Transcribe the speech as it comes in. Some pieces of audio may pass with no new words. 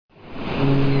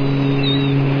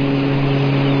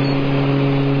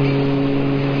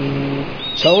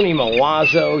Tony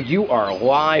Milazzo, you are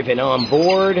live and on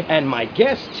board. And my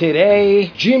guest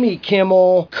today, Jimmy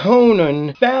Kimmel,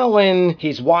 Conan, Fallon.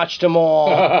 He's watched them all.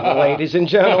 Ladies and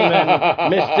gentlemen,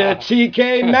 Mr.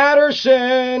 TK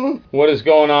Matterson. What is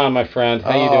going on, my friend?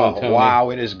 How you doing, Tony?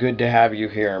 Wow, it is good to have you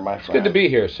here, my friend. It's good to be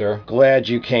here, sir. Glad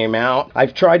you came out.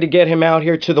 I've tried to get him out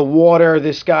here to the water.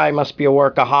 This guy must be a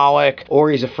workaholic,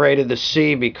 or he's afraid of the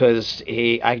sea because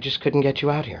I just couldn't get you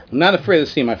out here. I'm not afraid of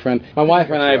the sea, my friend. My wife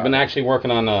and I have been actually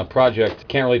working on a project.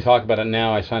 Can't really talk about it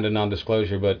now. I signed a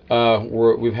non-disclosure, but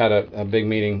we've had a big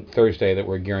meeting Thursday that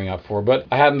we're gearing up for. But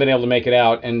I haven't been able to make it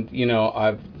out, and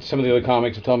some of the other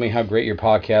comics have told me how great your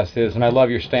podcast is, and I love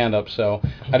your stand-up. So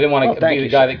I didn't want to be the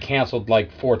guy that canceled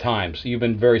like 4 times. You've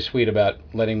been very sweet about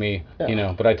letting me,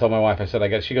 But I told my wife, I said,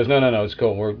 She goes, no, it's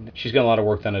cool. She's got a lot of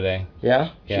work done today. Yeah.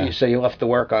 So you left the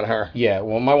work on her. Yeah.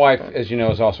 Well, my wife, as you know,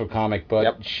 is also a comic,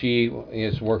 but she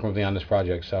is working with me on this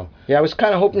project. So. Yeah, I was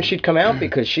kind of hoping she'd come out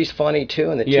because she's funny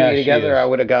too, and the two of you together, I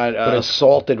would have got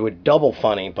assaulted with double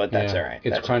funny, but that's all right.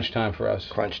 It's crunch time for us.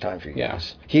 Crunch time for you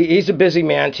guys. Yeah. He's a busy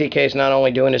man. TK's not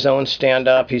only doing his own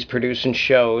stand-up, he's producing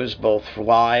shows, both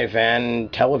live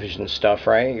and television stuff,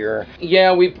 right?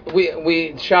 Yeah,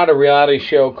 we shot a reality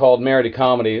show called Married to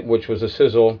Comedy, which was a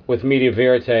sizzle with Media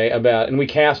Verite and we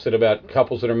cast it about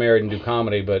couples that are married and do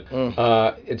comedy, but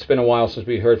it's been a while since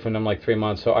we heard from them, like 3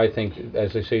 months, so I think,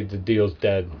 as they say, the deal's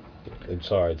dead. I'm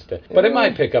sorry, it's dead. But it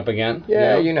might pick up again.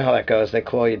 Yeah, you know how that goes. They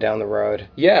call you down the road.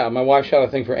 Yeah, my wife shot a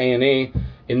thing for A&E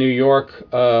in New York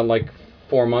like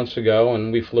 4 months ago,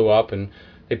 and we flew up, and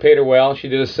they paid her well. She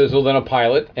did a sizzle, then a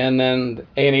pilot, and then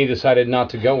A&E decided not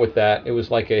to go with that. It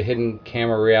was like a hidden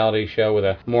camera reality show with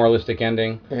a moralistic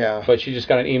ending. Yeah. But she just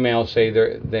got an email say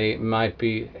they might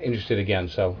be interested again.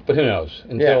 So, but who knows?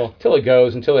 Until it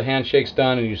goes, until the handshake's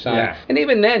done and you sign. Yeah. And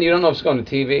even then, you don't know if it's going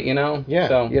to TV. Yeah.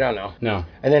 So, you don't know. No.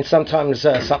 And then sometimes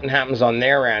something happens on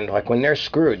their end, like when they're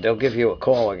screwed, they'll give you a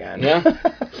call again. Yeah.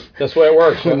 That's the way it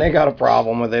works. When they got a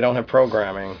problem or they don't have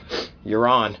programming, you're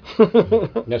on.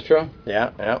 That's true.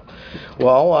 Yeah.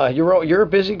 Well, you're a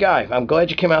busy guy. I'm glad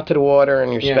you came out to the water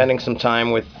and you're spending some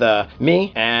time with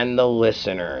me and the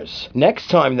listeners. Next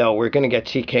time, though, we're going to get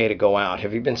TK to go out.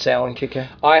 Have you been sailing, TK?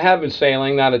 I have been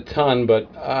sailing, not a ton,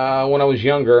 but when I was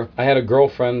younger, I had a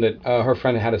girlfriend that her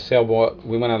friend had a sailboat.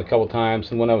 We went out a couple times,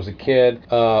 and when I was a kid,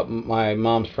 my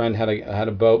mom's friend had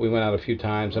a boat. We went out a few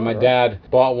times, and my dad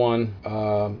bought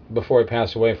one before he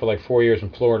passed away. For like 4 years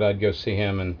in Florida, I'd go see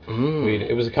him, and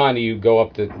it was the kind of you go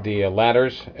up the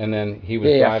ladders, and then he was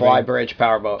driving. Fly bridge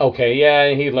powerboat. Okay,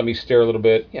 yeah, he'd let me steer a little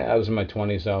bit. Yeah, I was in my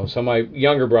 20s though. So my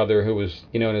younger brother, who was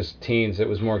in his teens, it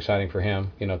was more exciting for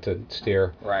him, to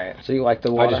steer. Right. So you like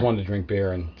the water? I just wanted to drink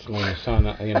beer and in the sun,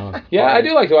 Yeah, I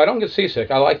do like the water. I don't get seasick.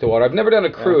 I like the water. I've never done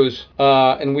a cruise,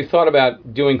 and we thought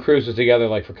about doing cruises together,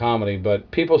 like for comedy.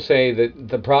 But people say that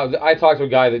the problem. I talked to a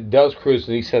guy that does cruises,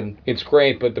 and he said it's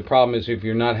great, but the problem is if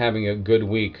you're not having a good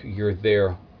week, you're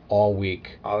there all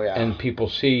week. Oh, yeah. And people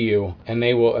see you, and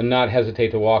they will not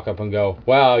hesitate to walk up and go,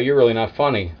 wow, you're really not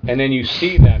funny. And then you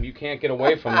see them. You can't get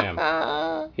away from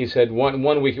them. He said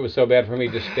one week it was so bad for me,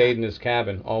 he just stayed in his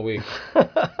cabin all week.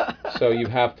 So you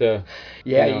have to...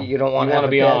 you don't want to have a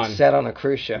bad set on a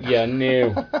cruise ship. Yeah,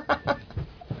 no.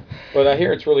 But I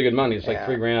hear it's really good money. It's like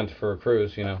 $3,000 for a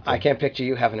cruise, I can't picture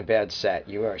you having a bad set.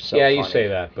 You are so funny. Yeah, you say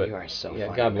that, but... You are so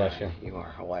funny. God bless you. You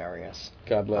are hilarious.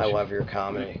 God bless you. I love your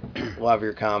comedy. Love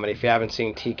your comedy. If you haven't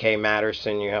seen TK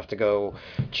Matterson, you have to go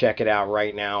check it out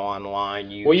right now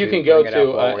online. Well, you can go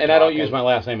to, and I don't use my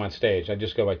last name on stage. I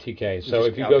just go by TK. So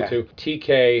if you go to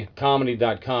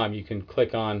tkcomedy.com, you can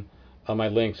click on my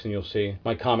links, and you'll see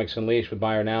my Comics Unleashed with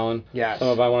Byron Allen. Yes. Some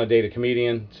of I Want to Date a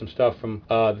Comedian, some stuff from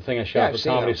the thing I shot for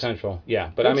Comedy Central.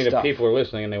 Yeah, but Good if people are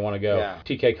listening and they want to go,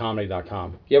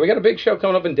 tkcomedy.com. Yeah, we got a big show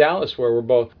coming up in Dallas where we're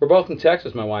both in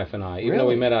Texas, my wife and I. Even though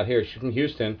we met out here, she's from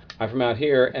Houston, I'm from out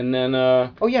here, and then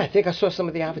I think I saw some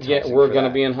of the advertising. Yeah, we're going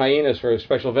to be in Hyenas for a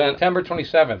special event, September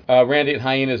 27th. Randy at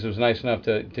Hyenas was nice enough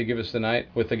to give us the night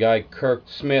with the guy Kirk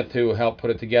Smith who helped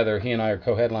put it together. He and I are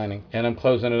co-headlining, and I'm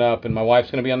closing it up, and my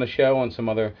wife's going to be on the show, and some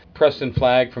other Preston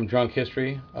Flagg from Drunk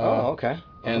History. Okay.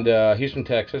 And Houston,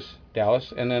 Texas,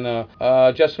 Dallas. And then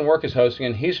Justin Work is hosting,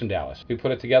 and he's from Dallas. We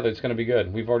put it together. It's going to be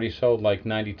good. We've already sold like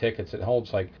 90 tickets. It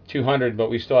holds like 200,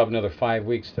 but we still have another 5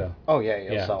 weeks to... Oh, yeah,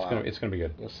 you'll sell out. It's going to be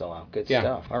good. You'll sell out. Good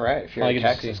stuff. All right. If you're in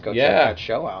Texas, go check that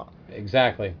show out.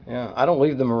 Exactly. Yeah. I don't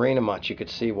leave the marina much. You could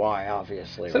see why,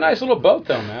 obviously. It's a nice little boat,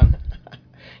 though, man.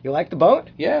 You like the boat?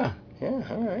 Yeah. Yeah,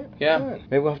 all right. Yeah. Good.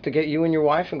 Maybe we'll have to get you and your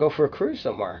wife and go for a cruise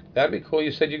somewhere. That'd be cool.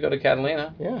 You said you'd go to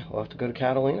Catalina. Yeah, we'll have to go to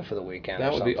Catalina for the weekend.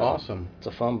 That would be awesome. It's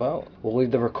a fun boat. We'll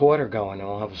leave the recorder going and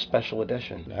we'll have a special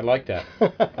edition. I like that.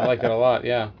 I like that a lot,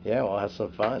 yeah. Yeah, we'll have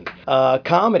some fun.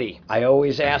 Comedy. I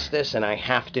always ask this and I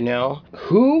have to know.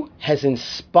 Who has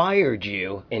inspired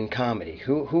you in comedy?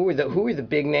 Who are the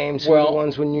big names? Who are the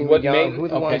ones when you were young? Who are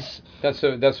the ones? That's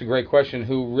a great question.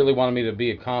 Who really wanted me to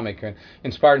be a comic and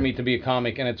inspired me to be a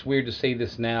comic? And it's weird to say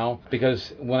this now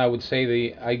because when I would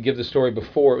say I give the story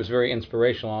before, it was very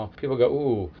inspirational. People go,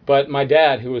 ooh. But my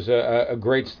dad, who was a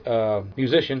great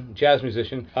musician, jazz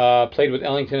musician, played with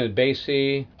Ellington and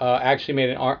Basie, actually made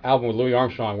an album with Louis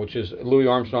Armstrong, which is Louis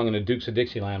Armstrong and the Dukes of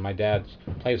Dixieland. My dad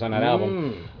plays on that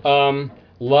album.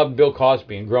 Loved Bill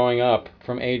Cosby, and growing up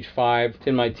from age 5 to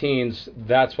in my teens,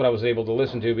 that's what I was able to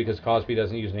listen to because Cosby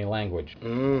doesn't use any language.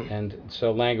 And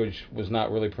so language was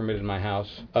not really permitted in my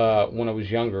house when I was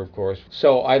younger, of course.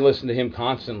 So I listened to him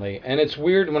constantly. And it's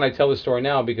weird when I tell this story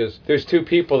now because there's two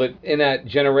people that in that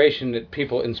generation that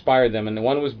people inspired them. And the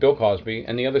one was Bill Cosby,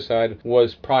 and the other side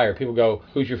was Pryor. People go,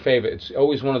 who's your favorite? It's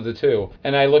always one of the two.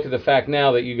 And I look at the fact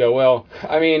now that you go, well,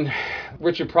 I mean,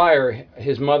 Richard Pryor,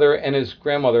 his mother and his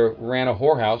grandmother ran a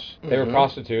whorehouse. They were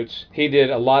prostitutes. He did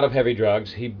a lot of heavy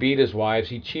drugs. He beat his wives.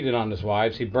 He cheated on his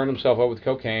wives. He burned himself up with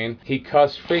cocaine. He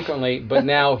cussed frequently, but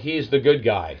now he's the good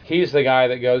guy. He's the guy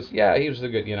that goes, yeah, he was the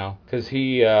good, because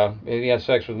he had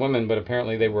sex with women, but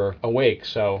apparently they were awake,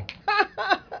 so...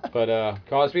 But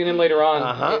Cosby, and then later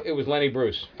on, it was Lenny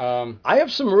Bruce. I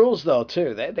have some rules, though,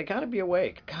 too. They got to be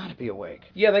awake.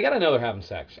 Yeah, they got to know they're having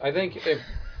sex. I think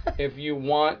if you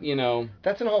want,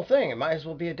 That's an whole thing. It might as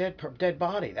well be a dead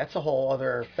body. That's a whole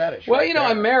other fetish. Well,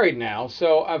 I'm married now,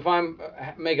 so if I'm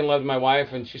making love to my wife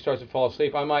and she starts to fall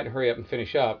asleep, I might hurry up and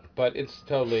finish up. But it's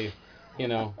totally,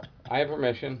 I have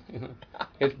permission.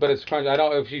 But it's crunch. I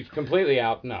don't. If she's completely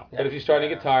out, no. But if she's starting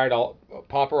to get tired, I'll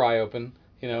pop her eye open.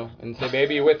 And say,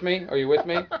 baby, you with me? Are you with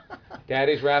me?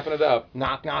 Daddy's wrapping it up.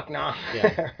 Knock, knock, knock.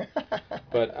 Yeah.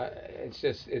 But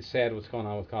it's sad what's going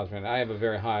on with Cosby. I have a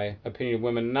very high opinion of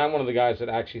women, and I'm one of the guys that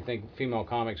actually think female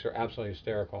comics are absolutely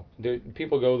hysterical.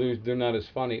 People go, they're not as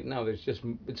funny. No,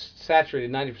 it's saturated.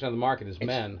 90% of the market is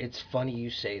men. It's funny you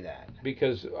say that.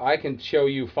 Because I can show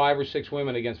you 5 or 6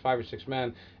 women against 5 or 6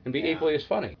 men and be equally as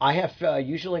funny. I have,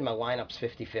 usually my lineup's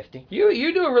 50-50.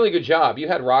 You do a really good job. You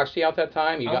had Roxy out that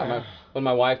time. You got when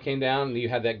my wife came down, you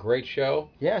had that great show.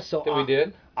 Yeah, so that we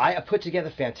did. I put together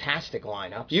fantastic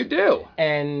lineups. You do.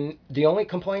 And the only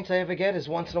complaints I ever get is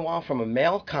once in a while from a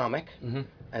male comic, and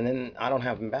then I don't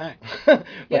have them back. But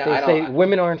they say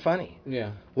women aren't funny.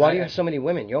 Yeah. Why do you have so many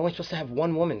women? You're only supposed to have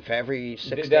one woman for every 6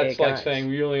 to 8 guys. That's like saying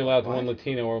you're only allowed one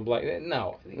Latino or black.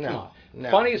 No, come on. No.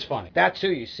 Funny is funny. That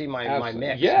too. You see my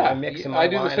mix. Yeah, my mix and my I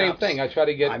do the same thing. I try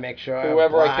to get I make sure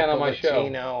whoever black, I can on my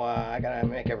Latino, show. I gotta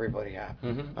make everybody happy.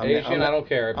 Asian, I don't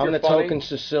care. If I'm you're the funny, token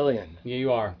Sicilian. Yeah,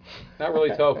 you are. Not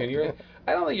really token.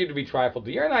 I don't think you're to be trifled.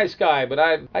 You're a nice guy, but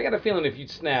I got a feeling if you'd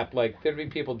snap, there'd be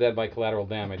people dead by collateral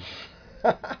damage.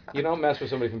 You don't mess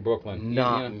with somebody from Brooklyn.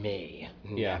 Not me.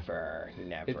 Yeah. Never.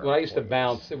 When I used to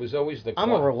bounce, it was always the. I'm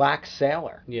a relaxed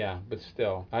sailor. Yeah, but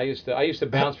still, I used to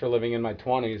bounce for a living in my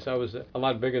 20s. I was a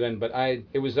lot bigger then, but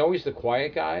it was always the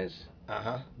quiet guys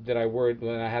that I worried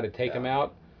when I had to take them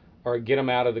out or get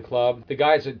them out of the club. The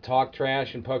guys that talk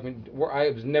trash and poke me, I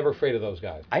was never afraid of those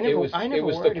guys. It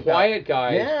was the quiet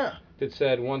guys that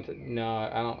said no,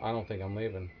 I don't think I'm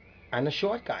leaving. And the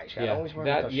short guys. Always work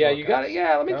with you got it.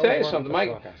 Yeah, let me tell you something.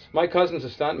 My cousin's a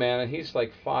stunt man, and he's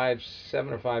like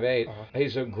 5'7" or 5'8".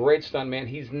 He's a great stunt man.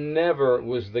 He's never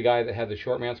was the guy that had the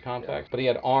short man's complex, but he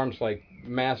had arms like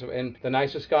massive and the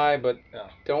nicest guy. But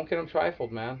don't get him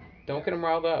trifled, man. Don't get him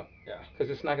riled up. Because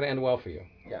it's not going to end well for you.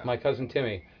 My cousin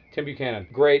Tim Buchanan,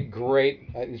 great.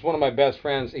 He's one of my best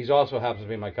friends. He also happens to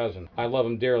be my cousin. I love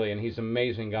him dearly, and he's an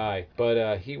amazing guy.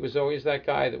 But he was always that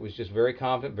guy that was just very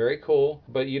confident, very cool.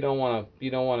 But you don't want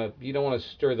to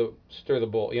stir the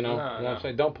bull. You know what I'm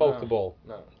saying? Don't poke the bull.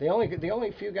 No. The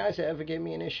only few guys that ever gave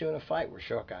me an issue in a fight were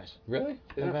short guys. Really?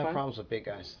 I never had problems with big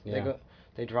guys. Yeah.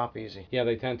 They drop easy. Yeah,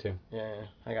 they tend to. Yeah,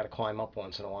 I got to climb up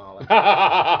once in a while.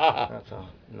 That's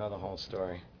another whole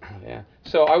story. Yeah.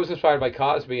 So I was inspired by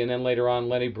Cosby, and then later on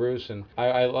Lenny Bruce, and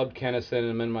I loved Kennison,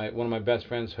 and then one of my best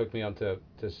friends hooked me up to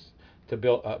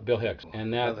Bill Hicks,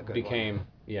 and that became one.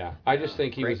 Yeah. I just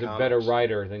think he was a better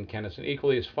writer than Kennison.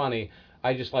 Equally as funny.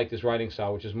 I just like this writing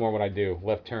style, which is more what I do.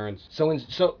 Left turns. So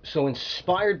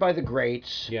inspired by the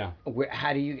greats. Yeah.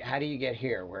 How do you get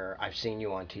here? Where I've seen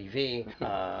you on TV.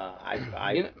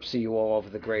 I You know- see you all over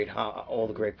all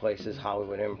the great places.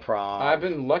 Hollywood Improv. I've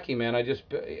been lucky, man.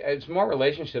 It's more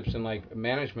relationships and like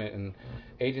management and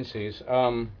agencies.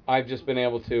 I've just been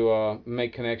able to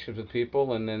make connections with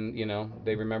people, and then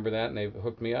they remember that and they've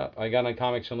hooked me up. I got on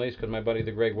Comics Unleashed because my buddy,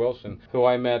 the Greg Wilson, who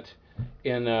I met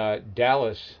in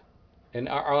Dallas. In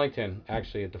Arlington,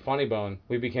 actually, at the Funny Bone,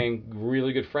 we became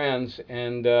really good friends,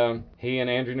 and he and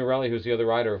Andrew Norelli, who's the other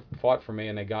writer, fought for me,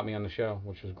 and they got me on the show,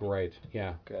 which was great.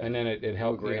 Yeah, Good. And then it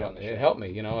helped. Great on the show. It helped me.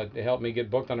 It helped me get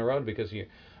booked on the road because you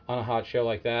on a hot show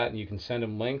like that, and you can send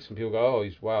them links, and people go, oh,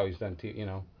 he's done.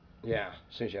 Yeah,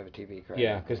 as soon as you have a TV credit.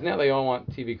 Yeah, because now they all want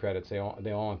TV credits. They all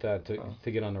want that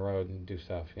to get on the road and do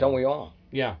stuff. Don't we all?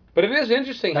 Yeah, but it is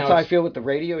interesting. That's how I feel with the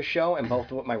radio show and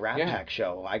both with my Rat Yeah. Pack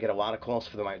show. I get a lot of calls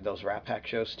for those Rat Pack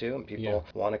shows too, and people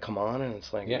want to come on, and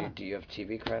it's like, do you have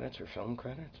TV credits or film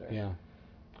credits? Or, Yeah.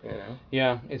 You know?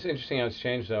 Yeah, it's interesting how it's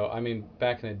changed though. I mean,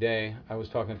 back in the day, I was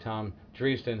talking to Tom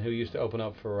Dresden, who used to open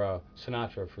up for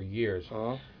Sinatra for years.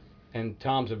 Uh-huh. And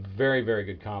Tom's a very, very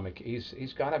good comic.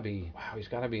 He's got to be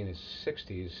in his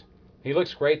 60s. He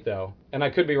looks great though, and I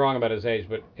could be wrong about his age,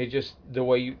 but it just the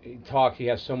way you talk, he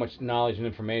has so much knowledge and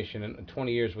information. And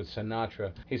 20 years with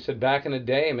Sinatra, he said back in the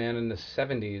day, man, in the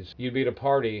 70s, you'd be at a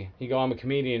party, you go, I'm a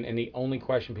comedian, and the only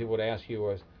question people would ask you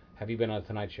was, have you been on the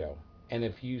Tonight Show? And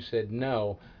if you said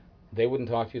no, they wouldn't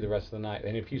talk to you the rest of the night.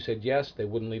 And if you said yes, they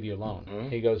wouldn't leave you alone. Mm-hmm.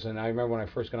 He goes, and I remember when I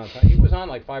first got on, he was on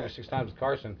like 5 or 6 times with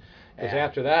Carson. It was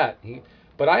after that.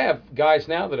 But I have guys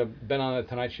now that have been on the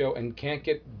Tonight Show and can't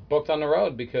get booked on the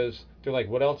road because they're like,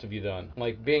 what else have you done?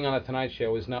 Like, being on a Tonight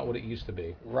Show is not what it used to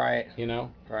be. Right.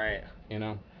 Right.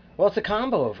 Well, it's a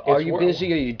combo of, are you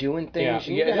busy? Are you doing things?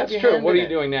 Yeah, that's true. What are you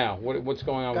doing now? What's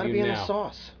going on with you now? Gotta be in the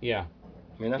sauce. Yeah.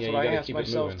 I mean, that's what I ask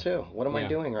myself, too. What am I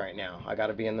doing right now? I got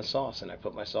to be in the sauce, and I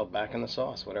put myself back in the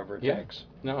sauce, whatever it takes.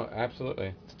 No,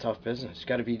 absolutely. It's a tough business. You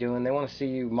got to be doing, they want to see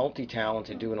you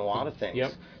multi-talented doing a lot of things.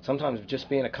 Yep. Sometimes just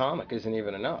being a comic isn't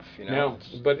even enough, No,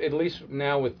 but at least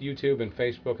now with YouTube and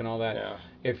Facebook and all that,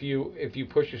 if you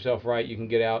push yourself right, you can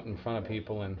get out in front of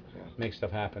people and make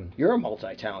stuff happen. You're a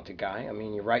multi-talented guy. I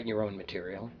mean, you're writing your own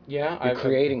material. Yeah. You're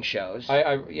creating shows.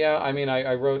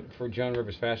 I wrote for Joan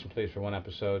Rivers Fashion Police for one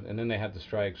episode, and then they had the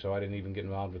strike, so I didn't even get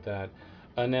involved with that.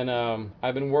 And then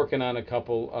I've been working on a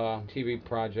couple TV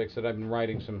projects that I've been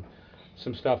writing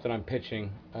some stuff that I'm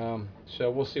pitching.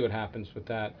 So we'll see what happens with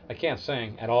that. I can't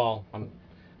sing at all.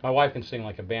 My wife can sing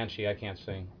like a banshee. I can't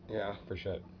sing. Yeah. For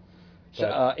shit.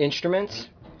 So instruments?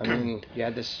 I mean, you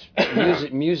had this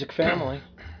music family.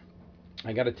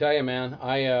 I got to tell you, man,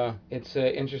 it's an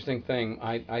interesting thing.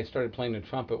 I started playing the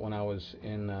trumpet when I was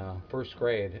in first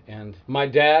grade, and my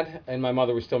dad and my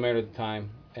mother were still married at the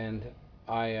time, and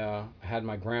I had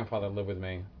my grandfather live with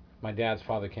me. My dad's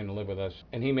father came to live with us,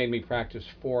 and he made me practice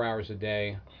 4 hours a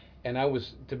day. And I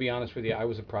was, to be honest with you, I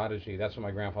was a prodigy. That's what my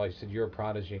grandfather said, you're a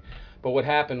prodigy. But what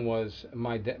happened was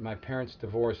my parents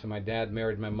divorced, and my dad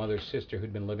married my mother's sister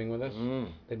who'd been living with us.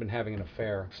 They'd been having an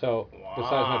affair. So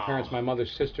besides my parents, my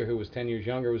mother's sister, who was 10 years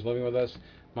younger, was living with us.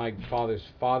 My father's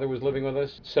father was living with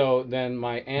us. So then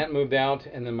my aunt moved out,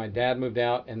 and then my dad moved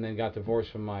out, and then got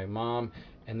divorced from my mom,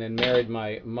 and then married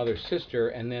my mother's sister.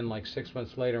 And then like 6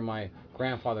 months later, my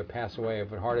grandfather passed away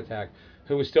of a heart attack,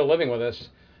 who was still living with us.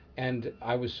 And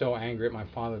I was so angry at my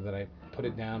father that I put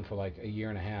it down for like a year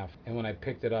and a half. And when I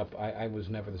picked it up, I was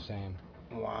never the same.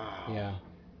 Wow. Yeah.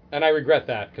 And I regret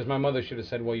that, because my mother should have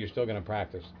said, well, you're still going to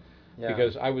practice. Yeah.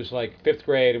 Because I was like 5th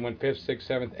grade and went 5th, 6th,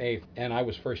 7th, 8th, and I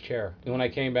was first chair. And when I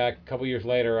came back a couple years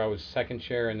later, I was second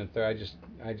chair, and then third.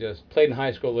 I just played in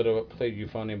high school a little, played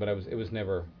euphonium, but it was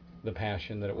never the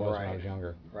passion that it was when I was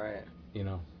younger. Right.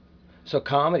 So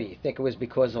comedy, you think it was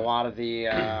because a lot of the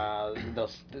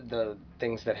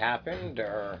things that happened,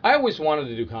 or? I always wanted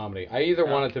to do comedy. I either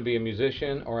wanted to be a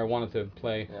musician, or I wanted to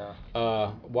play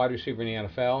wide receiver in the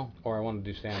NFL, or I wanted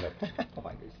to do stand-up.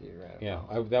 Wide receiver. Yeah,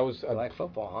 I like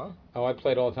football, huh? Oh, I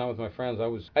played all the time with my friends.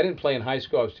 I didn't play in high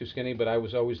school. I was too skinny, but I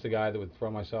was always the guy that would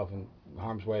throw myself in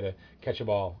harm's way to catch a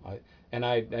ball.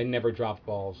 I never dropped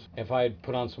balls. If I had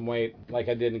put on some weight like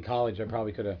I did in college, I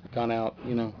probably could have gone out,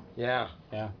 Yeah.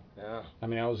 Yeah. Yeah. I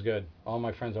mean, I was good. All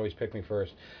my friends always picked me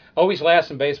first. Always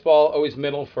last in baseball, always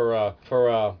middle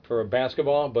for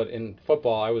basketball, but in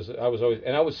football I was always,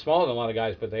 and I was smaller than a lot of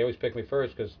guys, but they always picked me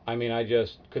first because I mean I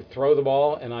just could throw the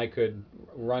ball and I could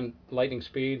run lightning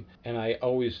speed, and I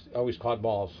always caught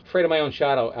balls. Afraid of my own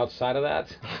shot outside of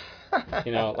that.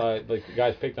 Like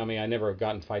guys picked on me. I never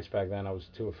got in fights back then. I was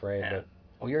too afraid. Yeah. But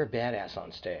well, you're a badass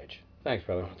on stage. Thanks,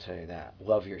 brother. I'll tell you that.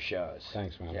 Love your shows.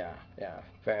 Thanks, man. Yeah, yeah.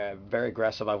 Very, very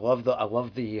aggressive. I love the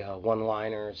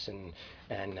one-liners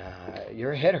and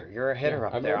you're a hitter. You're a hitter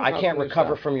up I've there. been I can't comfortable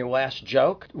recover stuff. from your last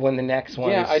joke when the next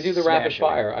one. Yeah, is I do the rapid smashing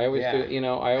fire. it. I always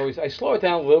Yeah. do. I slow it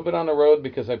down a little bit on the road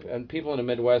because and people in the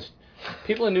Midwest,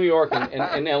 people in New York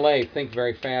and L.A. think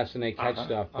very fast and they catch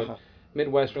stuff, but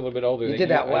Midwest are a little bit older. You did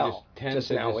that well. I just tend just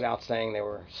to now without saying they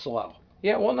were slow.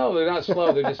 Yeah, well, no, they're not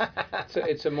slow. They're just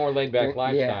it's a more laid back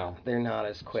lifestyle. Yeah, they're not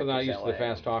as quick. So they're not as used LA. to the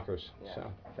fast talkers. Yeah,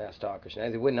 So fast talkers.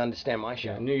 They wouldn't understand my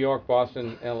show. yeah, New York,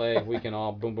 Boston, L.A. We can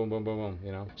all boom, boom, boom, boom, boom.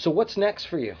 You know. So what's next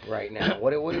for you right now?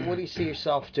 What do you see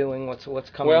yourself doing? What's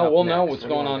coming Well, up we'll next? know what's What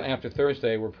going do you on wanna do? after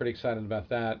Thursday. We're pretty excited about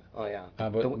that. Oh yeah.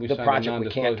 But we the signed project a we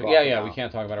can't talk non-disclosure. about. We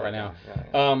can't talk about it right now.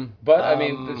 Yeah. But I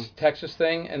mean, this Texas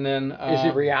thing, and then Is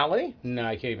it reality? No,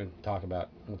 I can't even talk about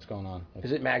what's going on.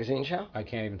 Is it magazine show? I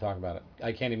can't even talk about it.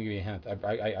 I can't even give you a hint.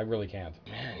 I really can't.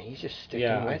 Man, he's just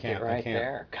sticking with it right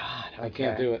there. God, okay. I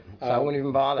can't do it. So I wouldn't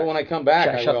even bother. But when I come back,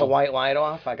 should I shut will. the white light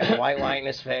off? I got a white light in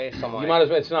his face. I'm like, You might as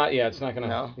well. It's not. Yeah, it's not gonna.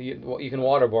 No? You can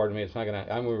waterboard me. It's not gonna.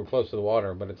 We were close to the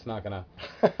water, but it's not gonna.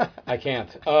 I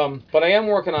can't. But I am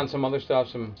working on some other stuff.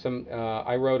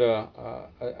 I wrote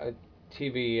a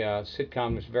TV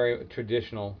sitcom that's very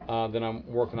traditional. Then I'm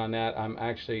working on that. I'm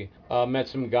actually met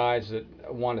some guys that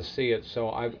want to see it. So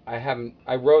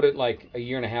I wrote it like a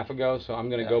year and a half ago. So I'm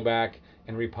going to go back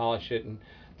and repolish it. And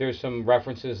there's some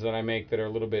references that I make that are a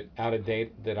little bit out of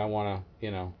date that I want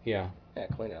to, Yeah,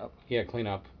 clean up. Yeah, clean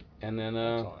up. And then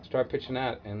start pitching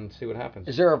that and see what happens.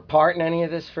 Is there a part in any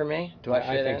of this for me? Do I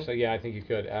fit in? I think so. Yeah, I think you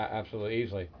could. Absolutely,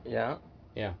 easily. Yeah?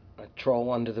 Yeah. A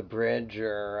troll under the bridge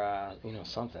or,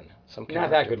 something. Some Not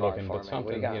that good part looking, for but me.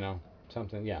 something,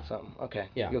 something, yeah. Something, okay.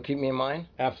 Yeah. You'll keep me in mind?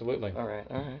 Absolutely. All right.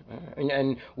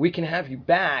 And we can have you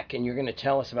back, and you're going to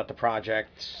tell us about the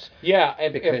projects. Yeah.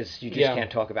 Because you just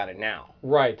can't talk about it now.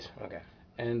 Right. Okay.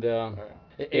 And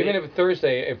even if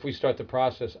Thursday, if we start the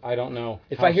process, I don't know.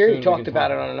 If I hear you talked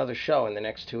about it on another show in the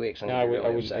next 2 weeks, I'm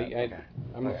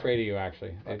afraid of you,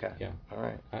 actually. Okay. Yeah. All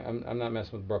right. I'm not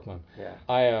messing with Brooklyn.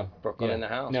 Yeah. Brooklyn in the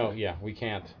house. No, man. yeah, we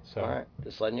can't. So. All right.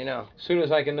 Just letting you know. As soon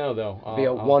as I can know, though. It'll be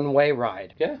a one-way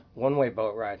ride. Yeah. One-way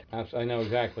boat ride. I know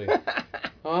exactly.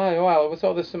 Oh, wow. What's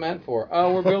all this cement for?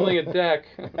 Oh, we're building a deck.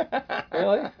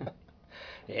 Really?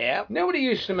 Yeah. Nobody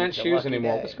uses cement shoes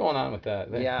anymore. What's going on with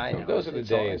that? Yeah, I know. Those are the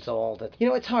days. It's old.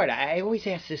 It's hard. I always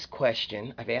ask this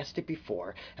question. I've asked it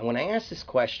before. And when I ask this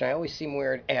question, I always seem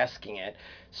weird asking it.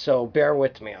 So bear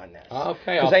with me on this.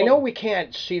 Okay. Because I know we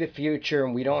can't see the future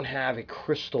and we don't have a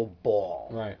crystal ball.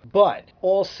 Right. But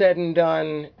all said and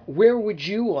done, where would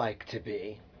you like to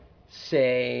be,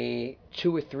 say,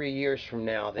 2 or 3 years from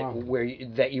now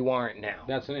that you aren't now?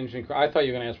 That's an interesting. I thought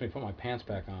you were going to ask me to put my pants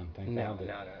back on. No.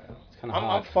 It's kind of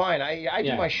hot. I'm fine. I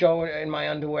do my show in my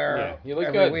underwear you look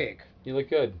every good. week. You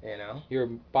look good. You're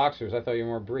boxers. I thought you were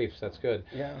more briefs. That's good.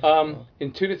 Yeah.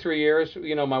 In 2 to 3 years,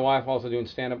 my wife also doing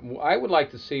stand-up. I would like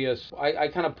to see us. I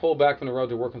kind of pull back from the road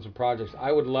to work on some projects.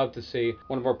 I would love to see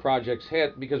one of our projects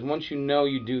hit, because once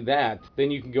you do that,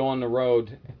 then you can go on the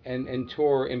road and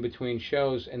tour in between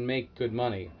shows and make good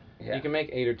money. Yeah. You can make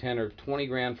 8 or 10 or 20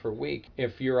 grand per week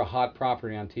if you're a hot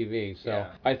property on TV. So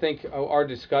I think our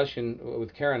discussion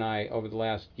with Kara and I over the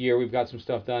last year, we've got some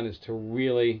stuff done, is to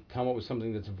really come up with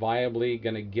something that's viably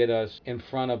going to get us in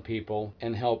front of people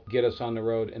and help get us on the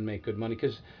road and make good money.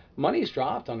 Because money's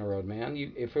dropped on the road, man.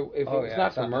 If it's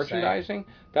not for merchandising,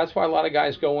 that's why a lot of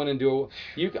guys go in and do.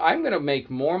 I'm going to make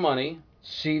more money.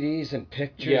 CDs and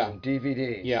pictures and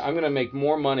DVDs. Yeah, I'm going to make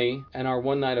more money in our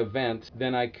one-night event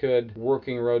than I could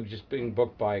working road just being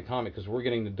booked by a comic, because we're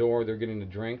getting the door, they're getting the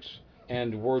drinks,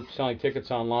 and we're selling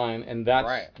tickets online, and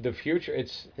that's the future.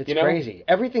 It's crazy.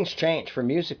 Everything's changed for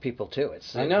music people too.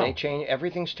 I know. They change.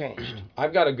 Everything's changed.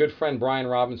 I've got a good friend, Brian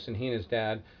Robinson. He and his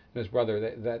dad and his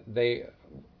brother, they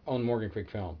own Morgan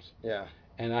Creek Films. Yeah.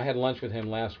 And I had lunch with him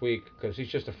last week because he's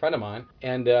just a friend of mine.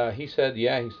 And he said,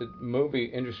 movie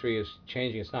industry is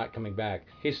changing. It's not coming back.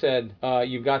 He said,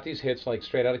 you've got these hits like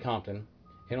Straight Outta Compton.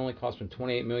 It only cost them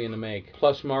 $28 million to make,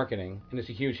 plus marketing, and it's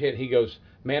a huge hit. He goes,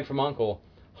 Man from U.N.C.L.E.,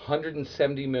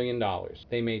 $170 million.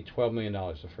 They made $12 million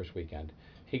the first weekend.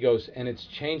 He goes, and it's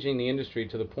changing the industry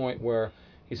to the point where,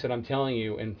 he said, I'm telling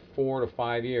you, in 4 to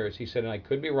 5 years, he said, and I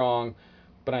could be wrong,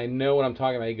 but I know what I'm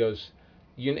talking about. He goes,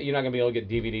 you're not going to be able to get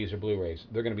DVDs or Blu-rays.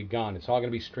 They're going to be gone. It's all going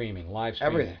to be streaming, live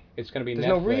streaming. Everything. It's going to be There's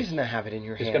Netflix. no reason to have it in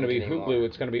your hand. It's going to be anymore. Hulu.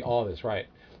 It's going to be all this, right?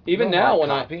 Even now,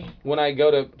 when I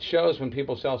go to shows, when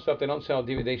people sell stuff, they don't sell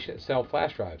DVD. They sell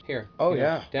flash drives. Here.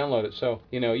 Download it. So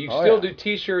you still do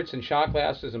T-shirts and shot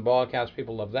glasses and ball caps.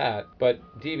 People love that, but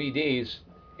DVDs,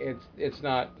 it's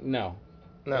not. No.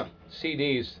 No.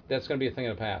 CDs, that's going to be a thing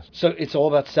of the past. So it's all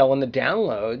about selling the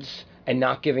downloads and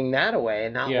not giving that away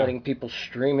and not Yeah. letting people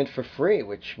stream it for free,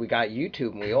 which we got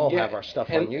YouTube and we all have our stuff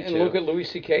on YouTube. And look what Louis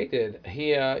C.K. did.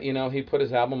 He, he put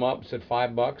his album up, said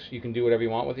 $5. You can do whatever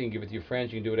you want with it. You can give it to your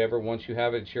friends. You can do whatever. Once you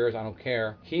have it, it's yours. I don't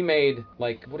care. He made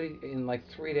in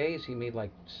 3 days, he made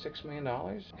like $6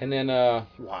 million. And then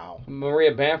wow.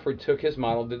 Maria Bamford took his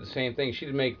model, did the same thing. She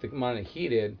didn't make the money he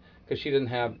did, because she doesn't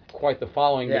have quite the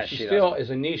following, but she still is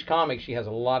a niche comic. She has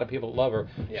a lot of people that love her.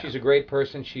 Yeah. She's a great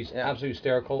person. She's absolutely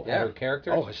hysterical at her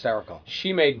characters. Oh, hysterical.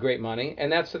 She made great money, and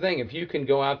that's the thing. If you can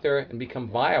go out there and become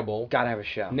viable, gotta have a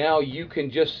show. Now you can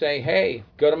just say, hey,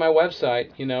 go to my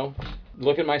website,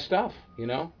 look at my stuff,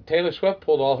 Taylor Swift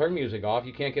pulled all her music off.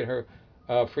 You can't get her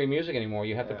free music anymore.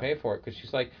 You have to pay for it, because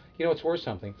she's like, it's worth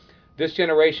something. This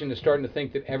generation is starting to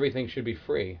think that everything should be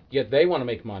free. Yet they want to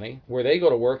make money where they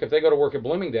go to work. If they go to work at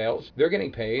Bloomingdale's, they're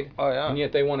getting paid. Oh, yeah. And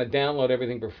yet they want to download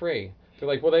everything for free. They're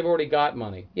like, well, they've already got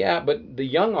money. Yeah, but the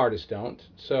young artists don't.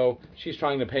 So she's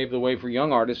trying to pave the way for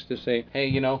young artists to say,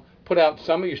 hey, put out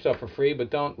some of your stuff for free, but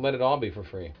don't let it all be for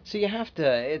free. So you have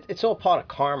to, it's all part of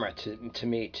karma to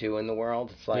me, too, in the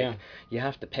world. It's like you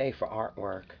have to pay for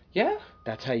artwork. Yeah.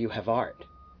 That's how you have art.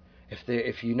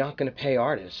 If you're not going to pay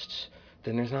artists,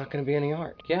 then there's not going to be any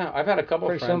art. Yeah, I've had a couple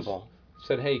of friends simple.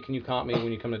 Said, hey, can you comp me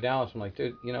when you come to Dallas? I'm like,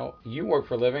 dude, you work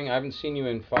for a living. I haven't seen you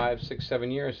in 5, 6, 7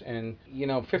 years, and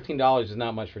 $15 is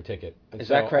not much for a ticket. Is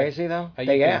that crazy though?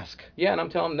 They ask. Yeah, and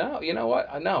I'm telling them, no. You know what?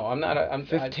 No, I'm not. I'm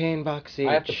 $15 each.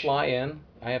 I have to fly in.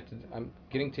 I'm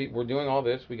getting we're doing all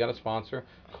this. We got a sponsor,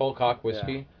 Colcock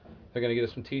Whiskey. Yeah. They're going to get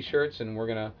us some T-shirts, and we're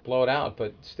going to blow it out.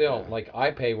 But still,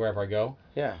 I pay wherever I go.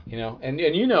 Yeah. And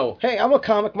Hey, I'm a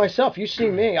comic myself. You see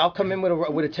me. I'll come in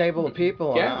with a table of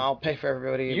people, and I'll pay for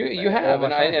everybody. You have,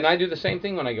 and I do the same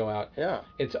thing when I go out. Yeah.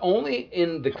 It's only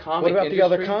in the comic What about industry. the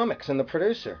other comics and the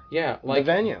producer? Yeah. The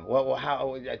venue. Well,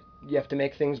 how you have to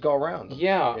make things go around.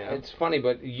 Yeah, it's funny,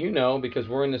 but because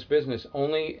we're in this business,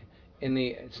 only in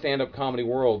the stand-up comedy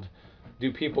world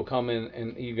do people come in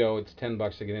and you go, it's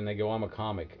 $10 to get in. They go, I'm a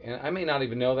comic, and I may not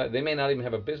even know that. They may not even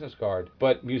have a business card.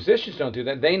 But musicians don't do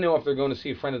that. They know if they're going to see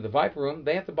a friend at the Viper Room,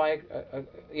 they have to buy a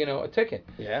ticket.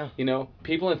 Yeah.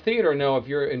 People in theater know if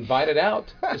you're invited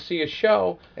out to see a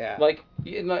show. Yeah. Like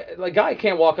guy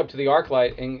can't walk up to the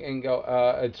ArcLight and go,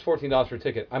 it's $14 for a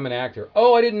ticket. I'm an actor.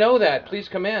 Oh, I didn't know that. Please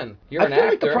come in. You're an actor. I feel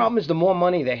like the problem is the more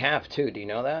money they have too. Do you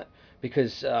know that?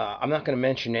 Because I'm not going to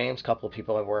mention names. A couple of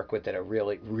people I work with that are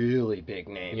really, really big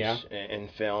names in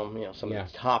film. Some of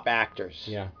the top actors.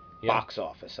 Yeah. Box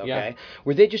office, okay?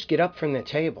 Where they just get up from their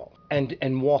table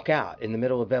and walk out in the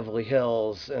middle of Beverly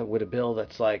Hills with a bill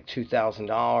that's like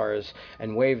 $2,000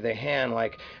 and wave their hand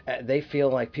like they feel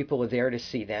like people are there to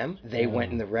see them. They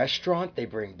went in the restaurant. They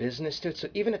bring business to it. So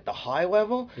even at the high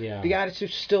level, the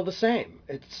attitude's still the same.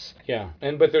 It's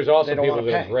but there's also people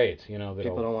that are great.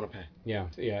 People don't want to pay. Yeah,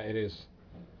 it is.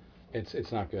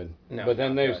 It's not good. No, but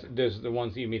then there's the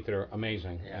ones that you meet that are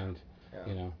amazing, and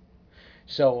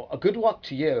So, good luck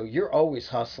to you. You're always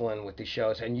hustling with these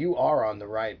shows, and you are on the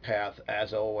right path,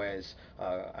 as always.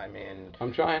 I'm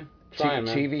trying, man.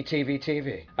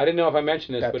 TV. I didn't know if I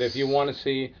mentioned this, but if you want to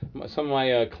see some of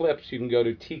my clips, you can go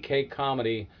to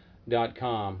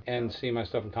tkcomedy.com and see my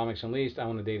stuff in Comics Unleashed. I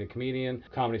Want to Date a Comedian,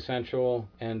 Comedy Central,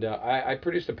 and I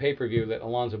produced a pay-per-view that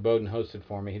Alonzo Bowden hosted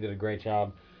for me. He did a great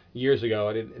job. Years ago,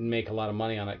 I didn't make a lot of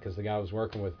money on it because the guy I was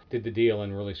working with did the deal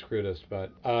and really screwed us. But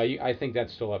I think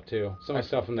that's still up too. Some of the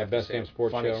stuff from that Best Damn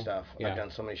Sports Funny show. stuff. I've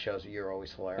done so many shows. You're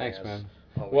always hilarious. Thanks, man.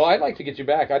 Well, I'd like to get you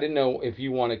back. I didn't know if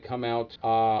you want to come out.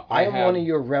 I am one of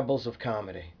your rebels of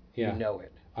comedy. Yeah. You know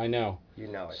it. I know. You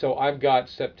know it. So I've got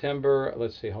September,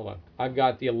 let's see, hold on. I've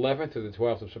got the 11th or the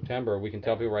 12th of September. We can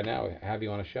tell people right now, have you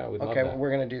on a show. We'd love that. Well,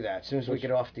 we're going to do that. As soon as we get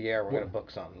off the air, we're going to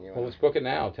book something. Let's book it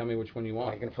now. Tell me which one you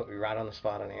want. You're going to put me right on the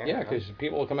spot on the air? Yeah, because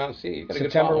people will come out and see you.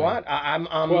 September what? I'm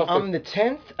the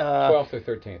 10th. 12th or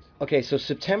 13th. Okay, so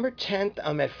September 10th,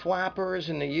 I'm at Flappers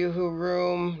in the Yoo-Hoo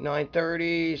Room,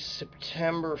 9:30.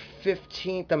 September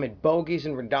 15th, I'm at Bogies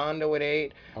in Redondo at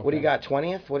 8. Okay. What do you got,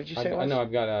 20th? What did you say? I know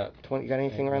I've got 20. You got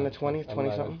anything around the 20th,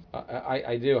 20-something?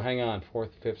 I do. Hang on. 4th,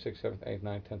 5th, 6th, 7th, 8th,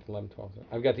 9th, 10th, 11th, 12th.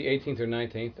 I've got the 18th or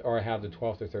 19th, or I have the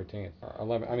 12th or 13th. Or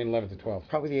 11th or 12th.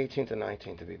 Probably the 18th or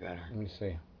 19th would be better. Let me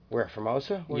see. Where,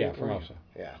 Formosa? Yeah, Formosa.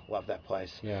 Yeah, love that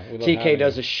place. Yeah, we love TK having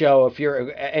does you. a show. If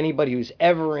you're anybody who's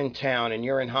ever in town and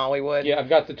you're in Hollywood, Yeah, I've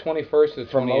got the 21st to the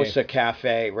 28th. Formosa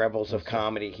Cafe, Rebels of That's it.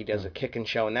 Comedy. He does a kickin'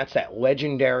 show, and that's that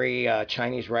legendary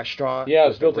Chinese restaurant. Yeah, it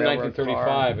was with the built in railroad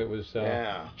 1935. car. It was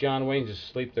Yeah. John Wayne just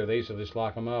sleep there. They used to just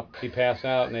lock him up. He'd pass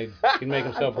out, and he'd make I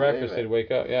himself believe breakfast. it. They'd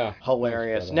wake up. Yeah,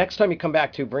 Hilarious. But, Next time you come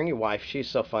back, too, bring your wife. She's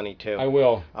so funny, too. I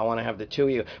will. I want to have the two of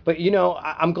you. But,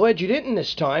 I'm glad you didn't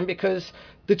this time because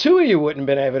the two of you wouldn't have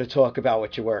been able to talk about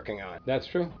what you're working on. That's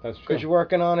true. That's true. Because you're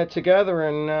working on it together,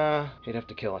 and you'd have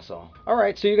to kill us all. All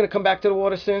right, so you're going to come back to the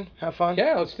water soon? Have fun?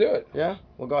 Yeah, let's do it. Yeah?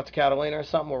 We'll go out to Catalina or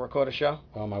something. We'll record a show.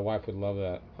 Oh, my wife would love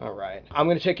that. All right. I'm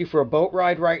going to take you for a boat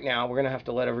ride right now. We're going to have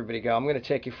to let everybody go. I'm going to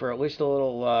take you for at least a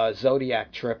little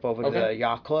Zodiac trip over to the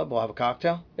yacht club. We'll have a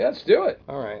cocktail. Yeah, let's do it.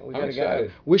 All right. We I'm got to go.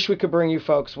 excited. Wish we could bring you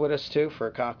folks with us, too, for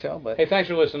a cocktail. But Hey, thanks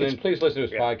for listening. Please listen to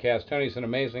his podcast. Tony's an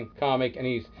amazing comic, and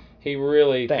he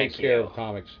really takes care of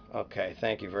comics. Okay,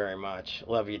 thank you very much.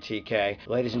 Love you, TK.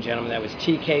 Ladies and gentlemen, that was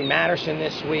TK Matterson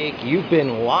this week. You've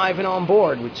been live and on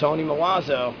board with Tony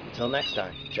Milazzo. Until next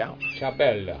time, ciao. Ciao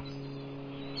bella.